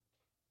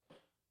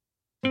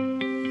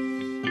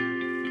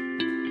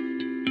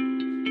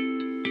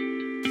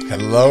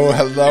Hello,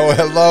 hello,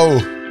 hello.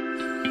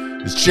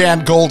 It's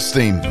Jan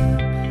Goldstein.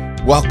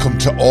 Welcome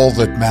to All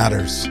That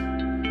Matters.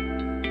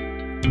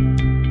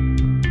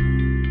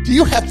 Do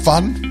you have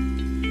fun?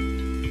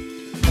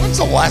 When's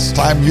the last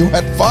time you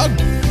had fun?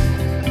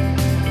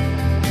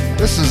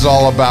 This is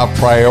all about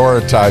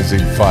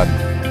prioritizing fun.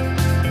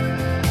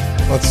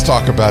 Let's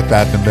talk about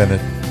that in a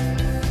minute.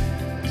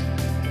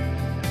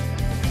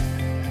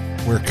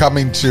 We're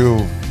coming to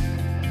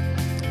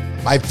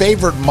my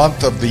favorite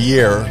month of the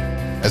year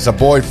as a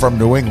boy from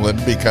New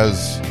England,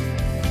 because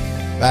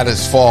that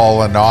is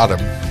fall and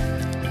autumn.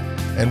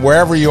 And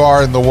wherever you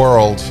are in the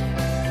world,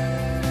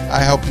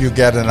 I hope you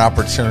get an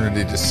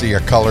opportunity to see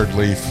a colored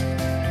leaf.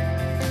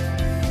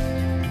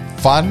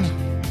 Fun,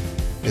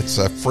 it's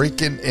a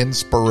freaking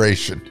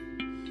inspiration.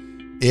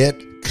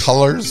 It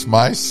colors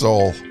my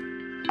soul.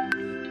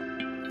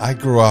 I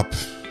grew up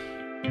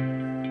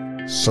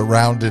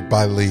surrounded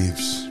by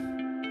leaves,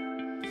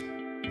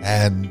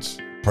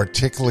 and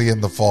particularly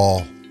in the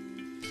fall,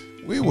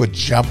 we would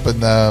jump in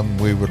them,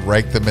 we would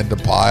rake them into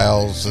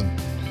piles, and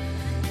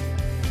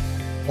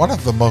one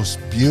of the most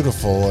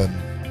beautiful and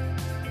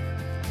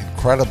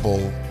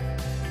incredible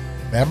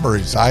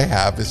memories I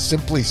have is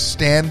simply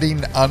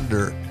standing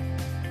under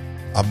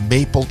a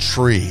maple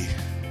tree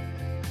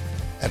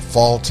at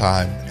fall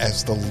time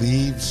as the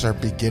leaves are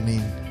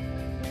beginning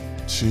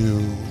to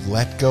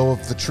let go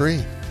of the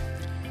tree.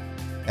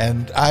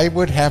 And I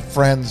would have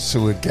friends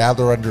who would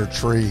gather under a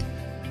tree,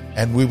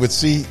 and we would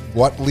see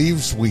what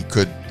leaves we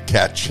could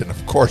catch. And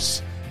of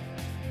course,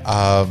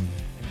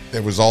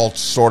 there was all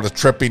sort of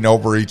tripping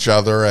over each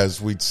other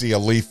as we'd see a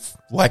leaf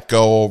let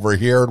go over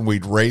here and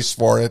we'd race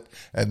for it,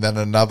 and then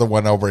another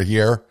one over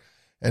here.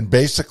 And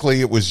basically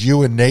it was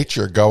you and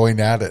nature going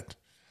at it,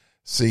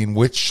 seeing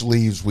which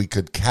leaves we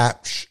could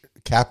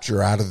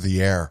capture out of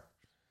the air.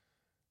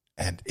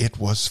 And it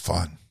was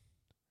fun.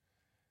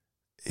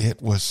 It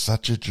was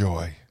such a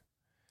joy.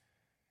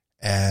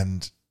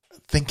 And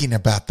thinking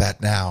about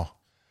that now,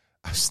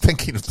 I was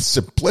thinking of the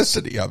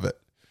simplicity of it.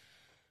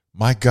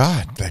 My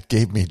God, that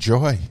gave me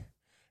joy.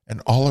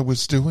 And all I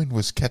was doing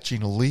was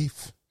catching a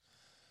leaf.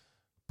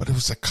 But it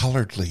was a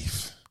colored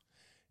leaf.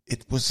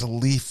 It was a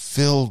leaf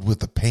filled with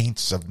the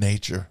paints of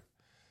nature.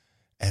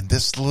 And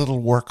this little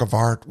work of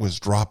art was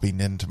dropping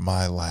into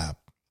my lap.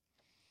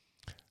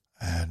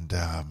 And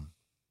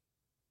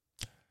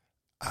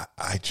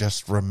I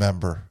just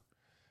remember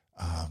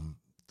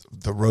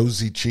the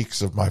rosy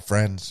cheeks of my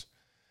friends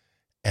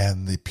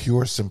and the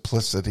pure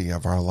simplicity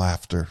of our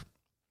laughter.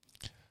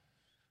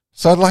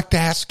 So I'd like to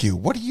ask you,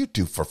 what do you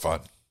do for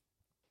fun?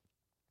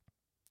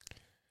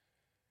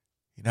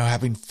 You know,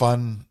 having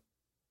fun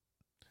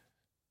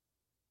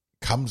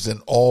comes in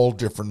all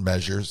different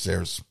measures.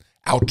 There's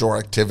outdoor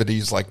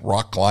activities like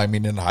rock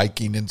climbing and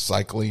hiking and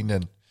cycling,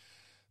 and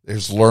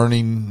there's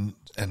learning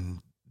and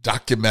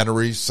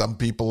documentaries some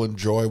people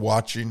enjoy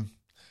watching.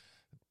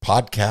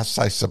 Podcasts,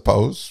 I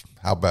suppose.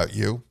 How about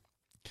you?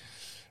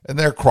 And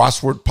there are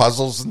crossword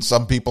puzzles, and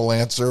some people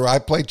answer, I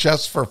play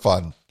chess for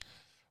fun,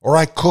 or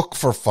I cook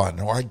for fun,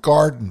 or I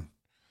garden.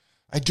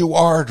 I do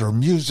art or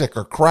music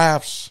or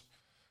crafts.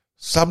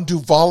 Some do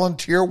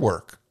volunteer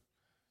work,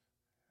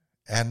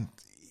 and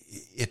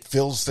it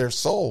fills their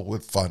soul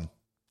with fun.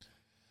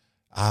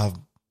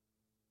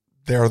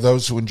 There are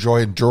those who enjoy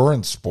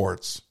endurance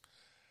sports.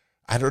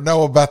 I don't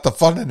know about the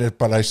fun in it,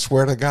 but I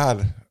swear to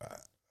God,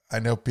 I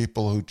know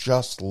people who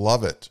just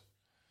love it.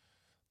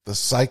 The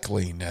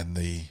cycling and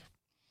the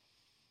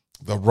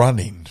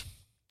running.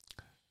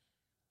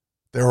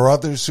 There are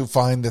others who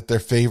find that their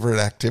favorite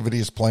activity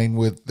is playing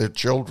with their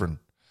children.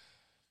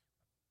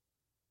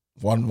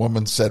 One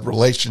woman said,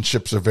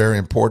 relationships are very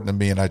important to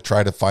me, and I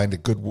try to find a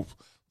good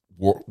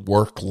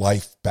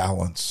work-life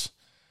balance.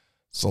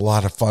 It's a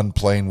lot of fun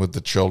playing with the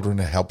children.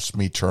 It helps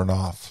me turn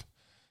off,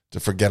 to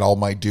forget all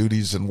my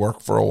duties and work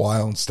for a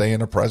while and stay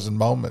in a present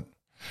moment.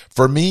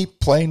 For me,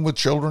 playing with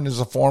children is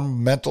a form of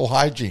mental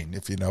hygiene,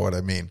 if you know what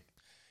I mean.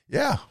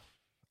 Yeah,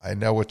 I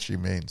know what she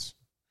means.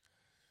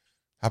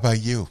 How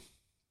about you?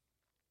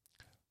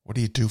 What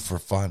do you do for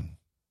fun?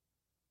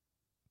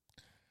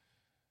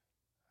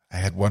 I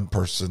had one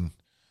person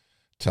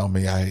tell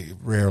me I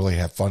rarely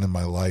have fun in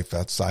my life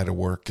outside of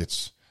work.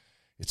 It's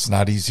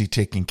not easy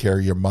taking care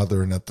of your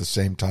mother and at the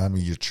same time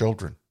of your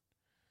children.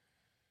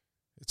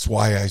 It's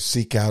why I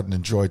seek out and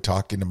enjoy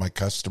talking to my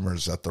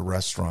customers at the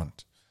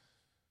restaurant.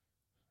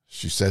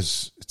 She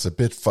says it's a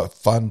bit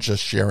fun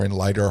just sharing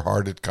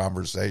lighter-hearted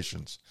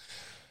conversations.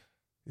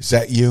 Is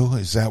that you?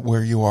 Is that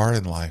where you are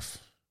in life?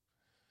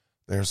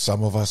 There are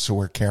some of us who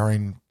are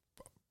caring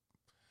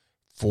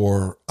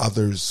for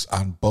others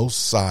on both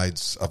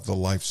sides of the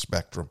life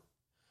spectrum,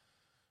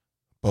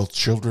 both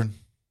children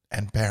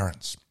and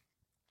parents.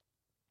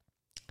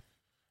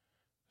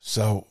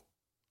 So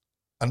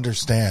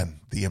understand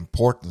the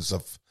importance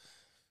of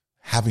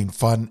having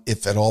fun,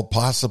 if at all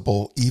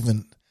possible,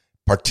 even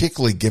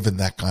particularly given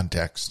that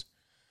context.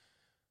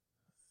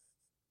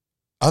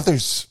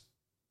 Others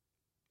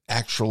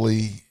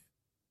actually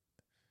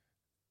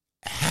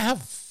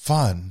have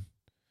fun,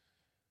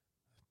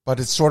 but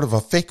it's sort of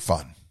a fake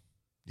fun.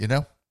 you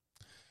know?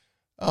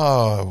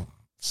 Oh,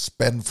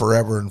 spend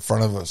forever in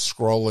front of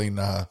scrolling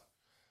a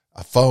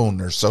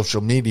phone or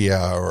social media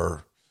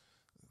or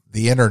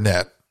the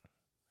internet.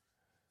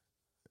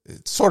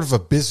 It's sort of a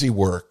busy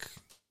work.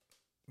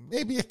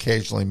 Maybe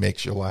occasionally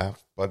makes you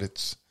laugh, but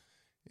it's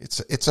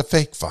a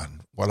fake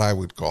fun, what I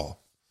would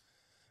call.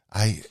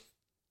 And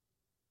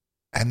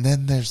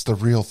then there's the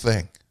real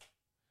thing.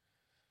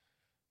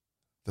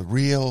 The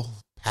real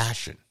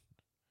passion.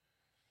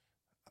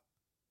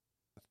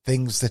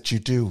 Things that you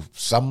do.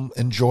 Some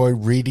enjoy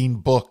reading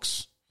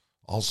books,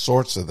 all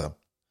sorts of them.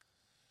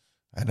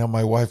 I know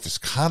my wife is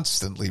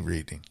constantly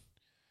reading.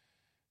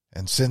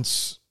 And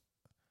since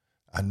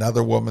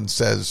another woman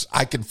says,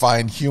 I can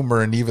find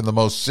humor in even the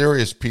most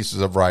serious pieces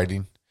of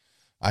writing,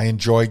 I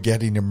enjoy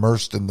getting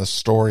immersed in the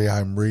story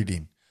I'm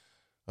reading.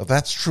 Well,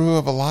 that's true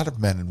of a lot of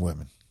men and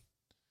women.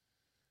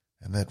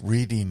 And that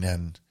reading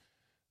and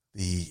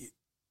the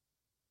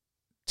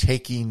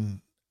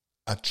taking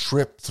a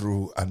trip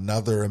through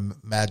another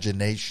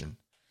imagination,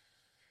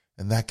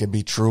 and that can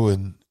be true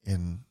in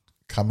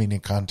coming in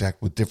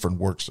contact with different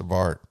works of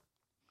art.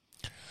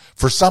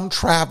 For some,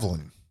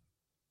 traveling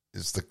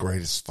is the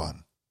greatest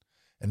fun.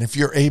 And if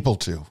you're able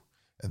to,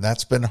 and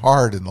that's been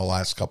hard in the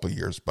last couple of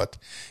years, but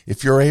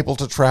if you're able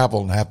to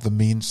travel and have the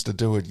means to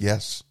do it,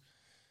 yes,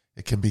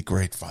 it can be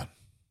great fun.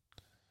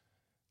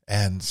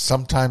 And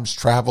sometimes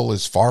travel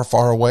is far,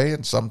 far away,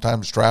 and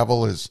sometimes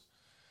travel is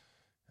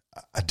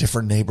a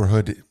different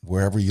neighborhood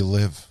wherever you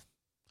live.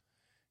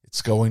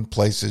 It's going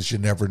places you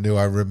never knew.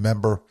 I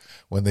remember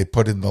when they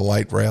put in the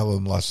light rail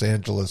in Los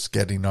Angeles,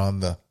 getting on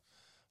the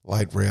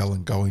light rail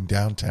and going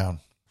downtown.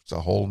 It's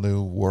a whole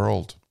new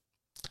world.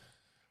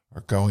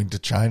 Or going to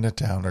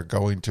Chinatown, or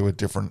going to a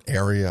different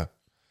area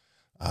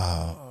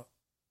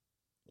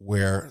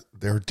where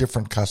there are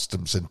different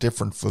customs and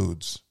different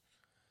foods.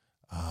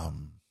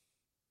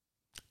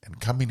 And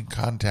coming in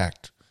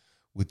contact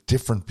with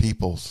different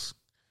peoples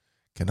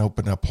can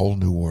open up whole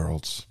new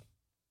worlds.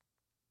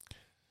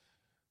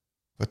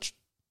 But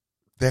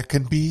there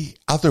can be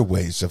other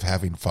ways of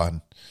having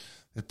fun.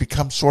 It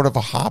becomes sort of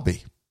a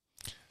hobby.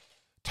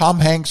 Tom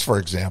Hanks, for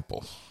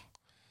example,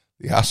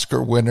 the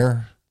Oscar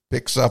winner,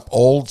 picks up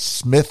old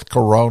Smith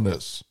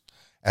Coronas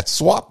at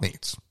swap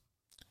meets.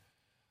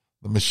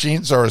 The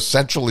machines are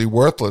essentially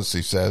worthless,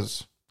 he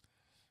says,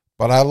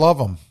 but I love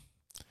them.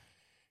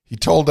 He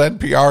told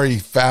NPR he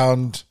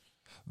found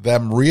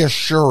them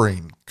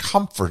reassuring,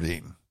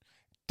 comforting,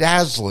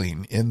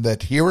 dazzling, in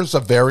that here is a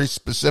very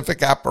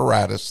specific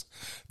apparatus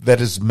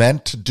that is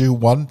meant to do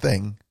one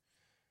thing,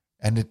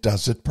 and it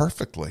does it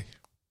perfectly.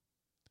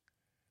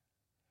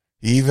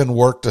 He even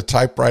worked a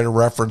typewriter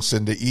reference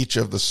into each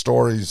of the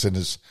stories in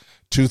his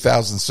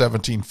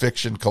 2017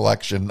 fiction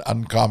collection,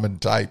 Uncommon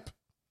Type.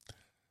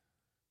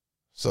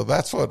 So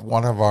that's what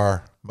one of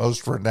our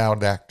most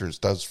renowned actors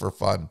does for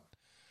fun.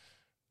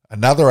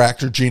 Another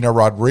actor, Gina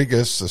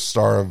Rodriguez, the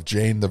star of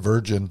Jane the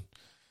Virgin,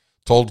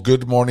 told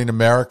Good Morning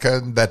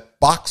America that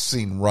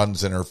boxing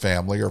runs in her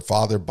family. Her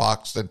father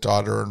boxed and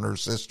taught her and her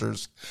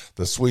sisters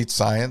the sweet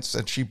science,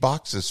 and she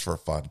boxes for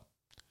fun.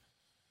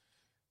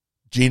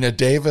 Gina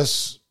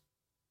Davis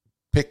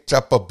picked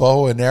up a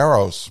bow and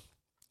arrows.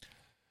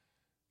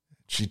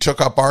 She took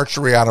up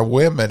archery on a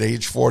whim at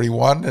age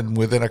 41, and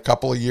within a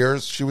couple of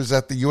years, she was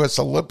at the U.S.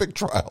 Olympic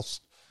trials.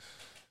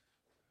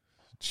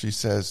 She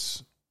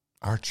says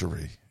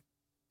archery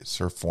is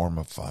her form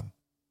of fun.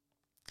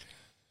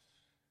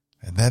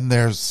 And then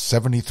there's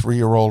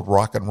 73-year-old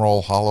Rock and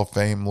Roll Hall of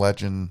Fame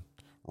legend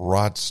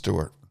Rod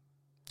Stewart,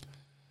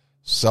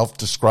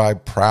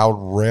 self-described proud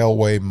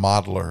railway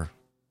modeler.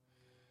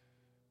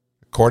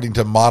 According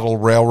to Model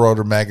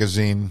Railroader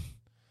magazine,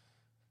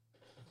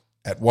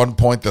 at one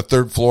point, the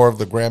third floor of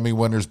the Grammy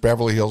winner's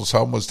Beverly Hills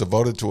home was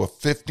devoted to a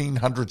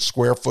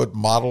 1,500-square-foot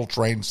model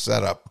train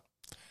setup.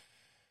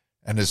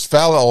 And his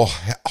fellow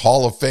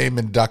Hall of Fame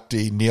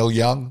inductee, Neil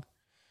Young,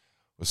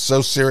 was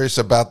so serious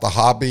about the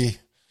hobby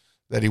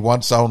that he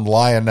once owned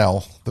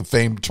Lionel, the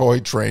famed toy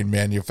train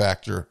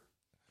manufacturer.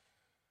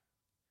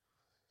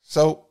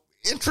 So,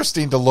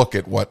 interesting to look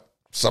at what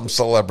some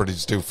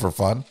celebrities do for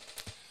fun.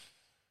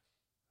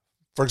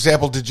 For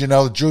example, did you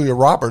know that Julia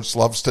Roberts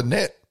loves to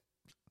knit?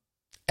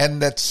 And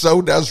that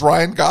so does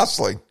Ryan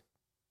Gosling.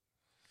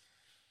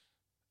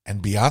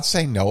 And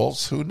Beyonce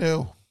Knowles, who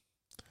knew?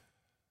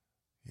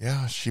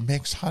 Yeah, she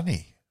makes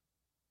honey.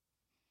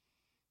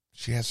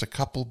 She has a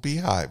couple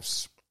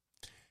beehives.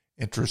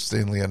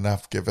 Interestingly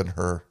enough, given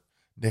her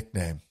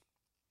nickname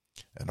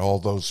and all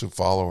those who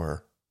follow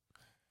her.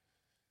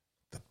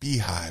 The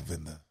beehive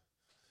and the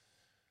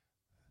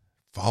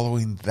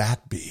following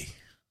that bee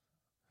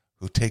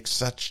who takes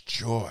such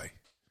joy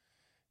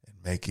in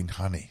making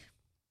honey.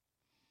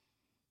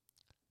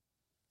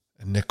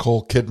 And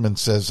Nicole Kidman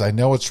says, I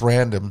know it's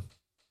random,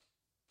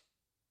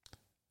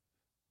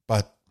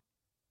 but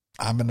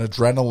I'm an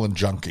adrenaline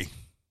junkie.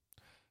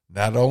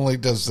 Not only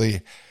does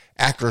the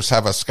actress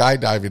have a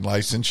skydiving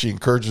license, she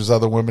encourages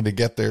other women to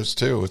get theirs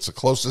too. It's the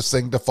closest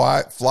thing to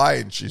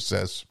flying, she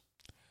says.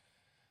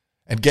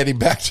 And getting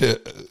back to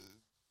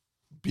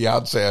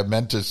Beyonce, I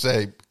meant to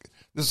say,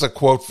 This is a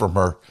quote from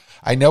her.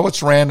 I know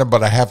it's random,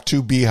 but I have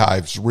 2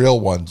 beehives, real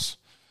ones.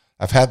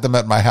 I've had them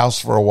at my house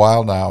for a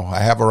while now. I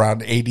have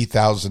around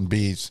 80,000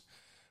 bees.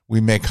 We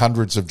make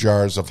hundreds of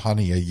jars of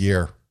honey a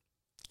year.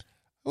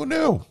 Who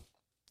knew?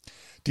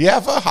 Do you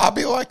have a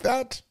hobby like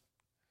that?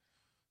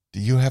 Do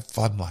you have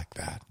fun like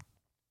that?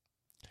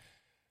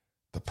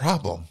 The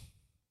problem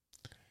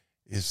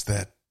is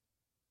that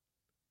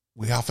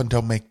we often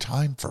don't make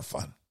time for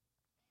fun.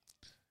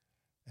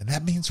 And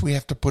that means we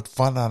have to put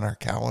fun on our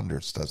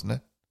calendars, doesn't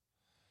it?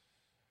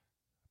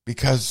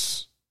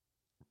 Because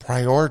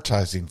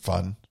prioritizing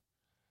fun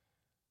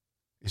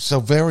is so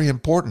very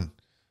important.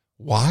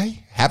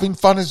 Why? Having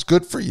fun is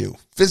good for you,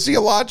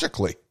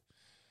 physiologically.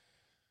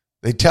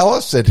 They tell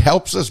us it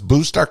helps us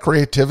boost our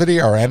creativity,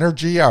 our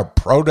energy, our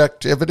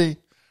productivity,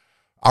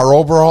 our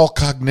overall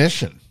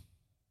cognition.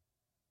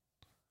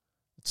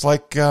 It's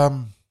like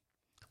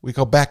we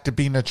go back to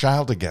being a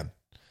child again.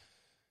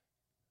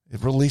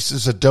 It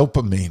releases a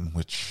dopamine,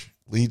 which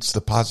leads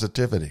to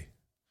positivity.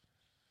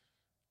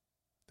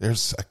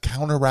 There's a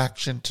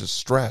counteraction to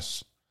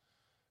stress,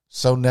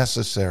 so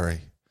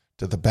necessary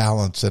to the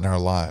balance in our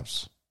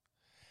lives.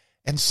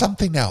 And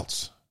something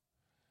else.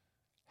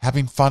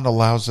 Having fun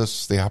allows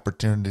us the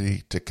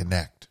opportunity to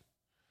connect,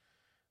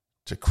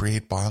 to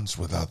create bonds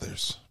with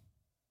others.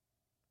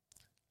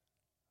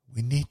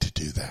 We need to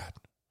do that.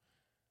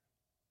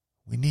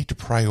 We need to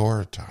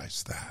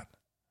prioritize that.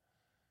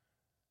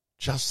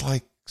 Just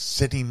like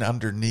sitting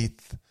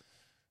underneath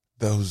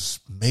those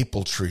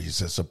maple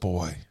trees as a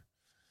boy,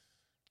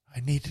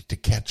 I needed to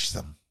catch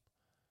them.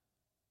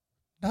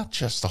 Not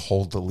just to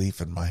hold the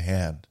leaf in my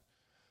hand,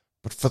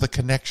 but for the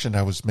connection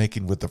I was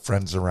making with the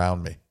friends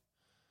around me,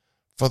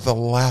 for the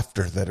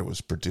laughter that it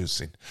was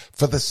producing,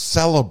 for the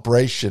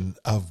celebration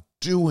of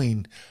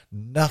doing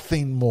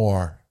nothing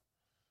more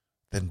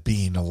than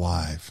being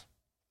alive.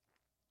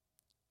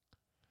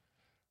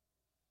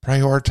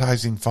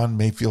 Prioritizing fun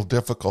may feel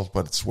difficult,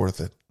 but it's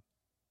worth it.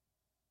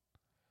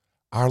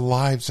 Our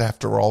lives,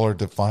 after all, are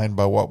defined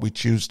by what we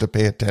choose to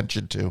pay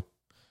attention to.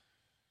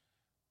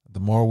 The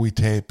more we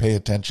pay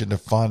attention to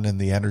fun and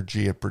the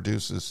energy it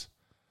produces,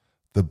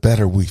 the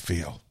better we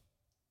feel.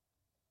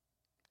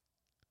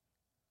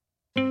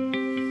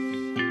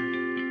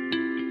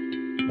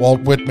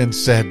 Walt Whitman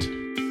said,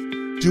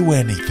 "Do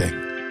anything,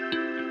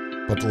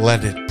 but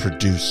let it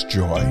produce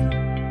joy."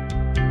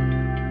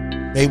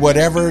 May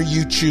whatever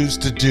you choose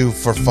to do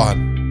for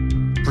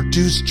fun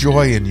produce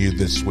joy in you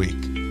this week.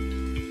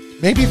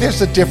 Maybe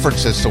there's a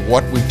difference as to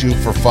what we do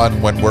for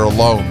fun when we're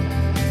alone,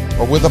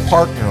 or with a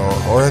partner,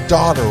 or a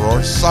daughter, or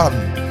a son,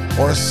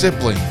 or a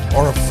sibling,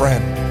 or a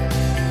friend.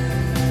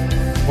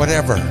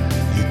 Whatever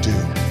you do,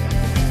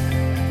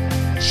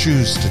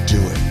 choose to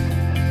do it.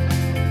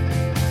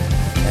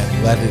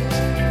 And let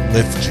it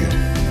lift you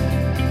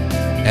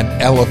and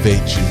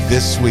elevate you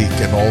this week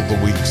and all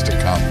the weeks to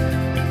come.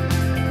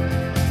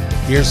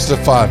 Here's to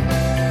fun.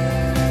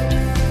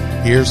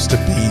 Here's to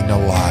being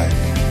alive.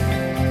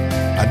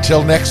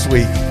 Until next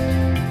week,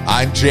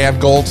 I'm Jan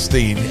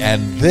Goldstein,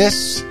 and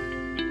this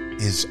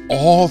is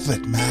all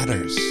that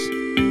matters.